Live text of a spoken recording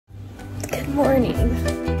morning.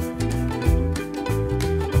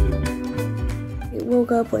 I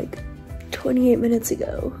woke up like 28 minutes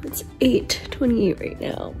ago. It's 8:28 right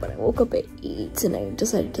now, but I woke up at 8 and I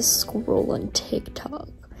decided to scroll on TikTok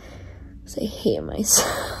because I hate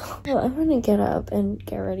myself. Well, I'm gonna get up and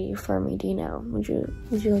get ready for my day now. Would you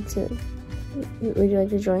like to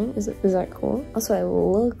join? Is that cool? Also, I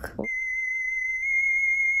look cool.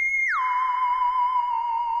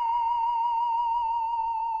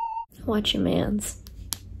 Watch your mans.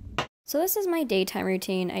 So this is my daytime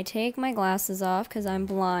routine. I take my glasses off because I'm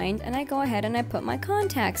blind, and I go ahead and I put my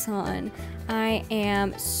contacts on. I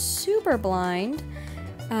am super blind.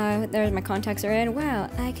 There's my contacts are in. Wow,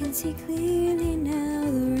 I can see clearly now,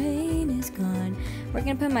 the rain is gone. We're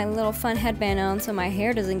gonna put my little fun headband on so my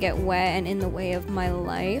hair doesn't get wet and in the way of my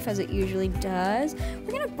life as it usually does.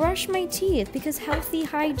 We're gonna brush my teeth because healthy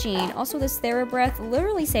hygiene. Also, this TheraBreath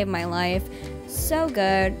literally saved my life. So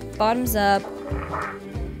good. Bottoms up.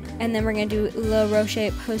 And then we're gonna do La Roche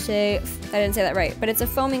Posay. I didn't say that right, but it's a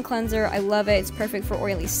foaming cleanser. I love it. It's perfect for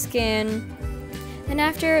oily skin. And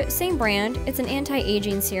after, same brand, it's an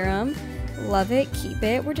anti-aging serum. Love it, keep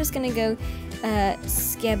it. We're just gonna go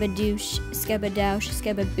scabadoosh,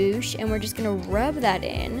 scababoosh, and we're just gonna rub that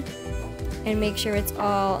in and make sure it's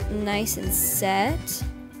all nice and set.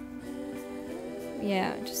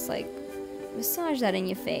 Yeah, just like massage that in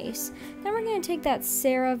your face. Then we're gonna take that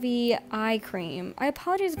Cerave eye cream. I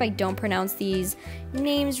apologize if I don't pronounce these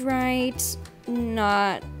names right.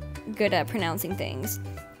 Not good at pronouncing things.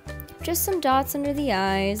 Just some dots under the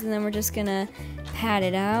eyes, and then we're just gonna pat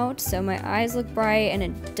it out so my eyes look bright and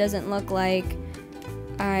it doesn't look like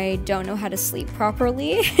I don't know how to sleep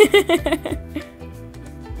properly.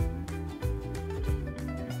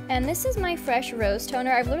 And this is my Fresh Rose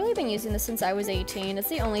toner. I've literally been using this since I was 18. It's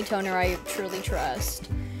the only toner I truly trust.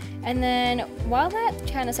 And then while that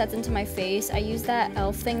kind of sets into my face, I use that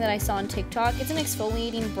e.l.f. thing that I saw on TikTok. It's an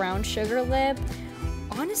exfoliating brown sugar lip.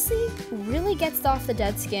 Honestly, really gets off the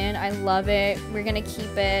dead skin. I love it. We're gonna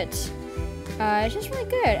keep it. It's just really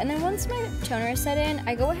good. And then once my toner is set in,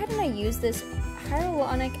 I go ahead and I use this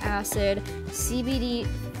hyaluronic acid CBD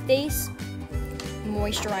face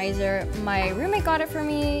moisturizer. My roommate got it for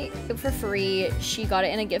me for free. She got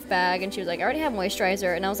it in a gift bag and she was like, I already have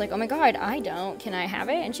moisturizer. And I was like, oh my god, I don't. Can I have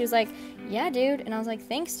it? And she was like, yeah, dude. And I was like,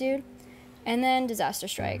 thanks, dude. And then disaster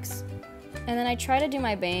strikes. And then I try to do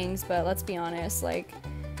my bangs, but let's be honest, like,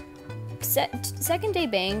 second day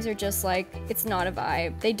bangs are just like, it's not a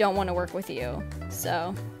vibe. They don't want to work with you.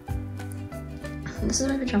 So this is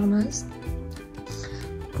my pajamas.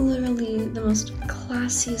 Literally the most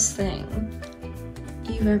classiest thing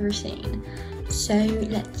you've ever seen. So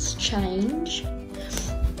let's change.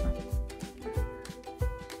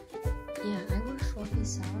 Yeah, I wear fluffy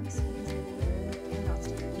socks because they're not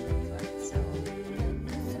sticking to my foot, so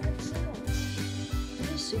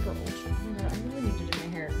they're super ultra. Oh my god, I really need to do my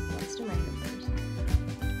hair. Let's do my hair first.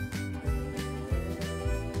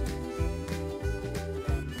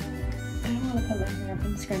 I don't want to put my hair up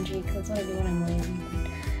in scrunchie because that's what I do when I'm lazy.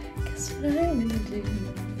 Guess what I'm gonna do?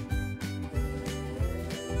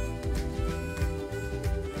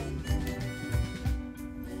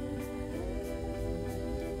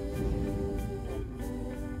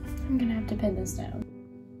 I'm gonna have to pin this down.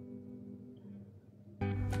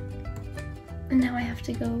 And now I have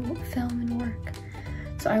to go film and work.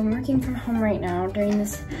 So I'm working from home right now during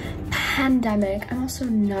this pandemic. I'm also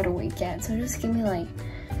not awake yet, so just give me like,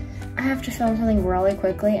 I have to film something really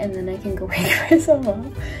quickly and then I can go wake myself up.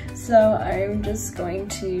 So I'm just going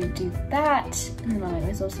to do that, and then I'll make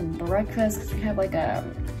myself some breakfast because we have like a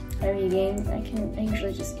meeting. I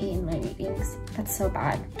usually just eat in my meetings. That's so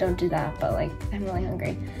bad. Don't do that, but like I'm really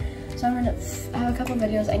hungry. So I'm gonna have a couple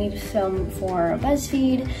videos I need to film for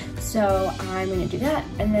BuzzFeed. So I'm gonna do that,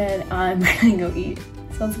 and then I'm gonna go eat.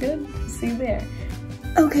 Sounds good? See you there.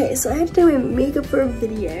 Okay, so I had to do my makeup for a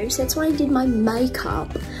video, so that's why I did my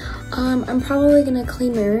makeup. I'm probably gonna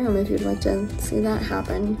clean my room if you'd like to see that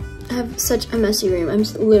happen. I have such a messy room. I'm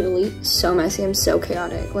literally so messy. I'm so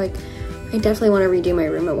chaotic. Like, I definitely want to redo my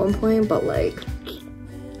room at one point, but like,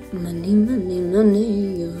 money.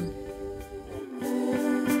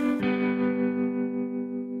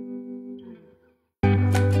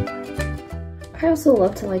 I also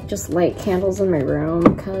love to like just light candles in my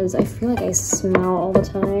room because I feel like I smell all the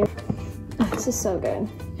time. Oh, this is so good.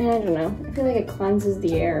 And I don't know, I feel like it cleanses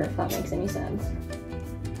the air, if that makes any sense.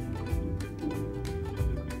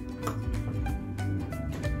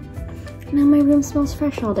 Now my room smells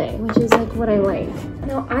fresh all day, which is like what I like.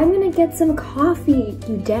 Now I'm gonna get some coffee.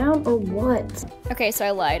 You down or what? Okay, so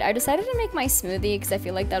I lied. I decided to make my smoothie because I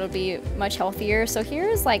feel like that'll be much healthier. So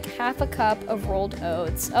here's like half a cup of rolled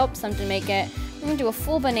oats. Oh, something to make it. I'm gonna do a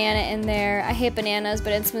full banana in there. I hate bananas,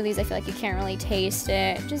 but in smoothies I feel like you can't really taste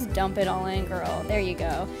it. Just dump it all in, girl. There you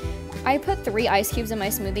go. I put 3 ice cubes in my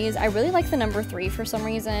smoothies. I really like the number 3 for some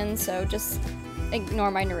reason, so just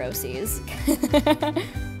ignore my neuroses.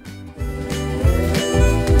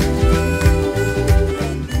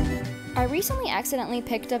 I recently accidentally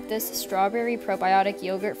picked up this strawberry probiotic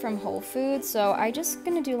yogurt from Whole Foods, so I'm just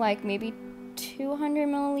gonna do like maybe 200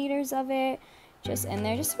 milliliters of it just in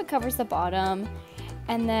there, just so it covers the bottom.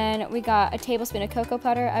 And then we got a tablespoon of cocoa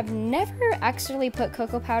powder. I've never actually put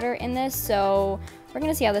cocoa powder in this, so we're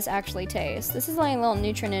gonna see how this actually tastes. This is like a little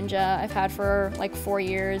Nutri Ninja I've had for like 4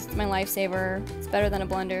 years. It's my lifesaver. It's better than a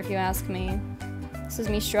blender if you ask me. This is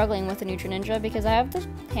me struggling with the Nutri Ninja because I have the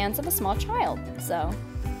hands of a small child, so.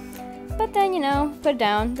 But then, you know, put it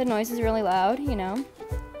down. The noise is really loud, you know.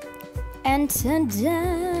 And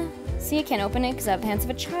ta-da! See, I can't open it because I have the hands of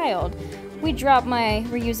a child. We drop my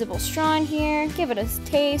reusable straw in here, give it a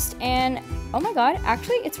taste, and oh my god,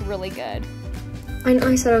 actually it's really good. I know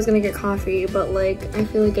I said I was gonna get coffee, but like, I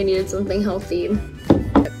feel like I needed something healthy. And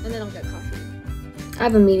then I'll get coffee. I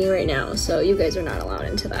have a meeting right now, so you guys are not allowed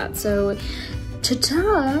into that, so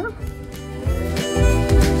ta-ta!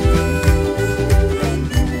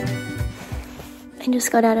 I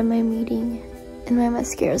just got out of my meeting, and my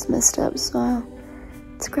mascara's messed up, so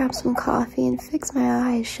let's grab some coffee and fix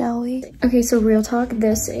my eyes, shall we? Okay, so real talk,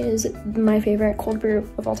 this is my favorite cold brew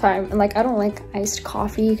of all time. And like, I don't like iced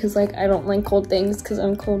coffee because like, I don't like cold things because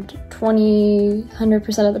I'm cold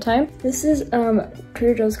 100% of the time. This is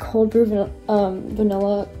Trader Joe's cold brew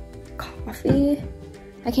vanilla coffee.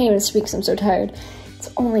 I can't even speak because I'm so tired.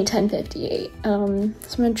 It's only 10:58. So I'm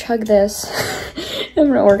gonna chug this. I'm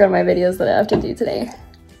gonna work on my videos that I have to do today.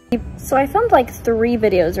 So I filmed like 3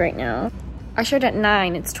 videos right now. I started at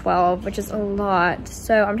 9, it's 12, which is a lot.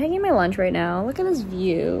 So I'm taking my lunch right now. Look at this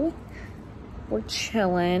view. We're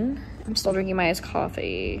chilling. I'm still drinking my iced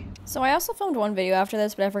coffee. So I also filmed 1 video after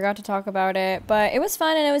this, but I forgot to talk about it. But it was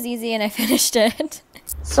fun and it was easy and I finished it.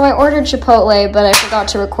 So I ordered Chipotle, but I forgot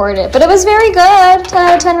to record it. But it was very good. 10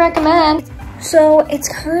 out of 10 recommend. So it's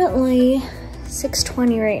currently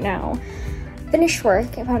 6:20 right now. Finished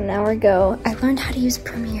work about an hour ago. I learned how to use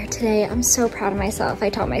Premiere today. I'm so proud of myself. I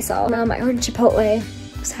taught myself. I ordered Chipotle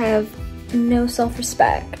because I have no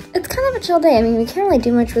self-respect. It's kind of a chill day. I mean, we can't really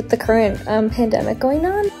do much with the current pandemic going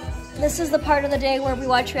on. This is the part of the day where we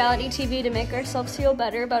watch reality TV to make ourselves feel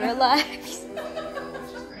better about our lives.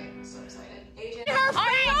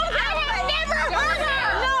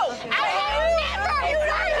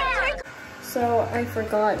 So I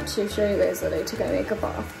forgot to show you guys that I took my makeup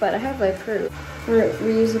off, but I have like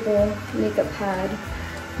reusable makeup pad,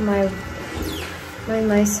 my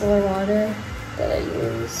micellar water that I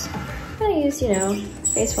use. I used, you know,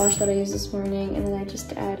 face wash that I used this morning, and then I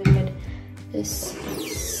just added this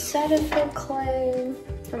Cetaphil Clay.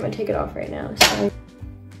 I'm gonna take it off right now. So.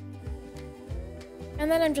 And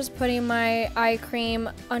then I'm just putting my eye cream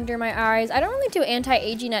under my eyes. I don't really do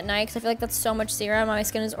anti-aging at night because I feel like that's so much serum. My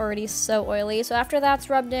skin is already so oily. So after that's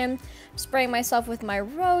rubbed in, I'm spraying myself with my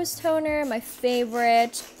rose toner, my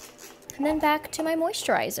favorite. And then back to my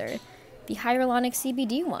moisturizer, the Hyaluronic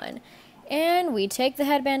CBD one. And we take the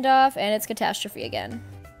headband off and it's catastrophe again.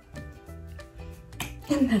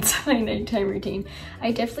 And that's my nighttime routine.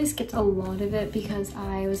 I definitely skipped a lot of it because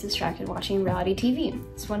I was distracted watching reality TV.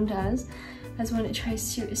 This one does. As when it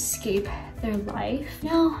tries to escape their life.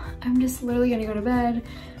 Now, I'm just literally gonna go to bed.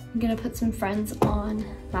 I'm gonna put some Friends on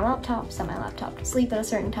my laptop, set my laptop to sleep at a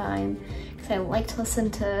certain time, because I like to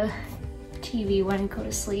listen to TV when I go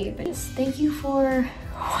to sleep. And thank you for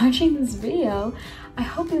watching this video. I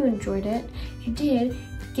hope you enjoyed it. If you did,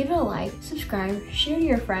 give it a like, subscribe, share to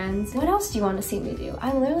your friends. What else do you want to see me do?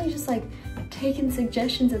 I'm literally just like taking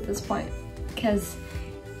suggestions at this point, because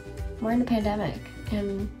we're in a pandemic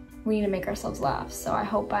and we need to make ourselves laugh, so I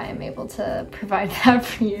hope I am able to provide that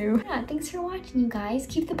for you. Yeah, thanks for watching, you guys.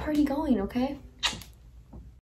 Keep the party going, okay?